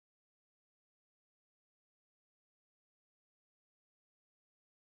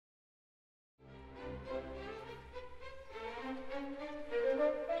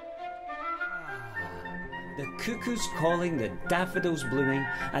cuckoos calling, the daffodils blooming,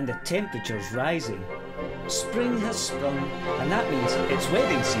 and the temperatures rising. Spring has sprung, and that means it's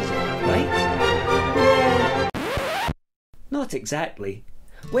wedding season, right? Well, not exactly.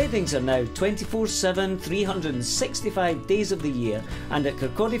 Weddings are now 24/7, 365 days of the year, and at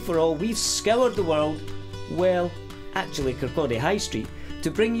KIRKCALDY4ALL we've scoured the world, well, actually Kirkcaldy High Street,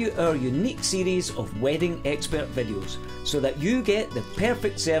 to bring you our unique series of wedding expert videos, so that you get the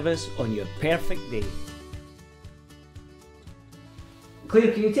perfect service on your perfect day.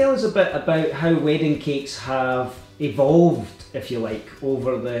 Claire, can you tell us a bit about how wedding cakes have evolved, if you like,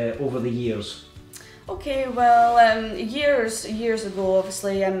 over the years? Okay, well, years ago,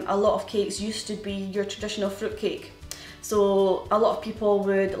 obviously, a lot of cakes used to be your traditional fruit cake. So a lot of people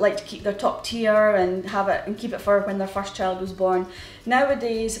would like to keep their top tier and have it and keep it for when their first child was born.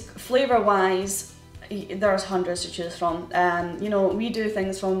 Nowadays, flavour-wise, there's hundreds to choose from. You know, we do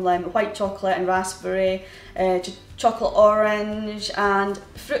things from white chocolate and raspberry to chocolate orange, and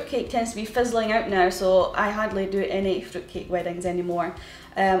fruitcake tends to be fizzling out now, so I hardly do any fruitcake weddings anymore,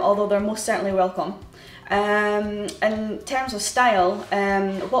 although they're most certainly welcome. In terms of style,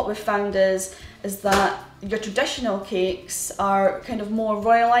 what we've found is that your traditional cakes are kind of more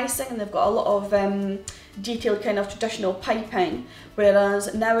royal icing, and they've got a lot of detailed kind of traditional piping,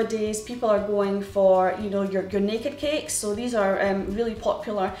 whereas nowadays people are going for, you know, your naked cakes. So these are really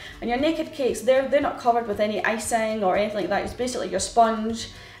popular, and your naked cakes, they're not covered with any icing or anything like that. It's basically your sponge.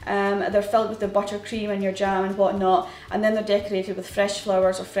 They're filled with the buttercream and your jam and whatnot, and then they're decorated with fresh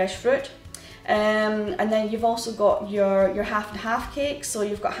flowers or fresh fruit. And then you've also got your half and half cakes, so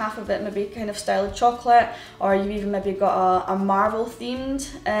you've got half of it maybe kind of styled chocolate, or you've even maybe got a marble themed,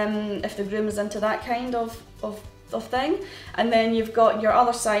 if the groom is into that kind of thing. And then you've got your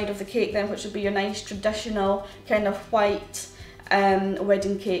other side of the cake then, which would be your nice traditional kind of white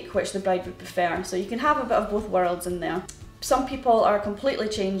wedding cake, which the bride would prefer. So you can have a bit of both worlds in there. Some people are completely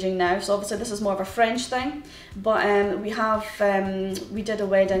changing now, so obviously this is more of a French thing, but we did a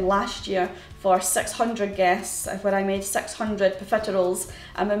wedding last year for 600 guests, where I made 600 profiteroles,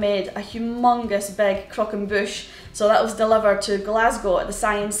 and we made a humongous big croquembouche. So that was delivered to Glasgow at the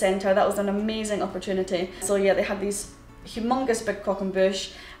Science Centre. That was an amazing opportunity. So yeah, they had these humongous big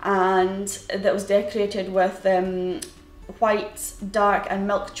croquembouche, and that was decorated with white, dark and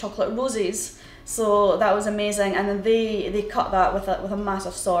milk chocolate roses. So that was amazing, and then they cut that with a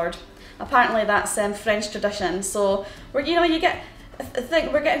massive sword. Apparently that's French tradition. So we're, you know, I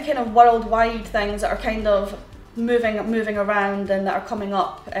think we're getting kind of worldwide things that are kind of moving around and that are coming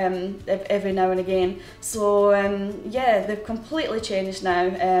up every now and again. So yeah, they've completely changed now.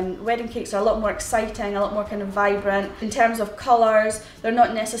 Wedding cakes are a lot more exciting, a lot more kind of vibrant. In terms of colours, they're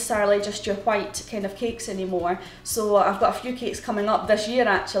not necessarily just your white kind of cakes anymore. So I've got a few cakes coming up this year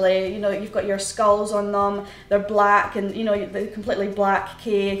actually. You know, you've got your skulls on them, they're black, and you know, they're completely black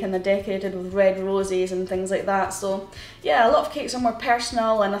cake, and they're decorated with red roses and things like that. So yeah, a lot of cakes are more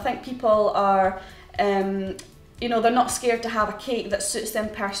personal, and I think people are you know, they're not scared to have a cake that suits them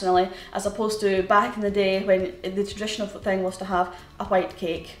personally, as opposed to back in the day when the traditional thing was to have a white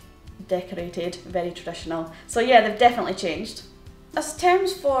cake, decorated, very traditional. So yeah, they've definitely changed. As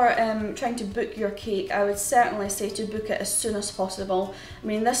terms for trying to book your cake, I would certainly say to book it as soon as possible. I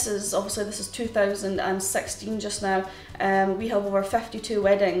mean, this is 2016 just now. We have over 52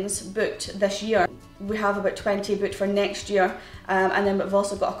 weddings booked this year. We have about 20 booked for next year, and then we've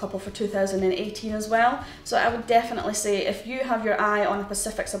also got a couple for 2018 as well. So I would definitely say, if you have your eye on a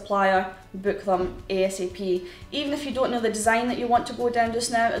specific supplier, book them ASAP. Even if you don't know the design that you want to go down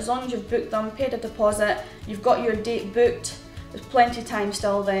just now, as long as you've booked them, paid a deposit, you've got your date booked, there's plenty of time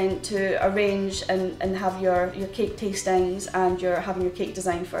still then to arrange and have your cake tastings, and you're having your cake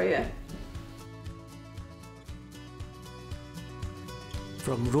designed for you.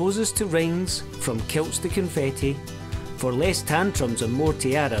 From roses to rings, from kilts to confetti, for less tantrums and more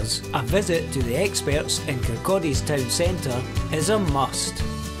tiaras, a visit to the experts in Kirkcaldy's town centre is a must.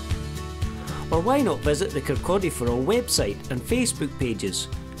 Or why not visit the KIRKCALDY4ALL website and Facebook pages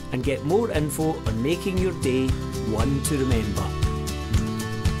and get more info on making your day one to remember.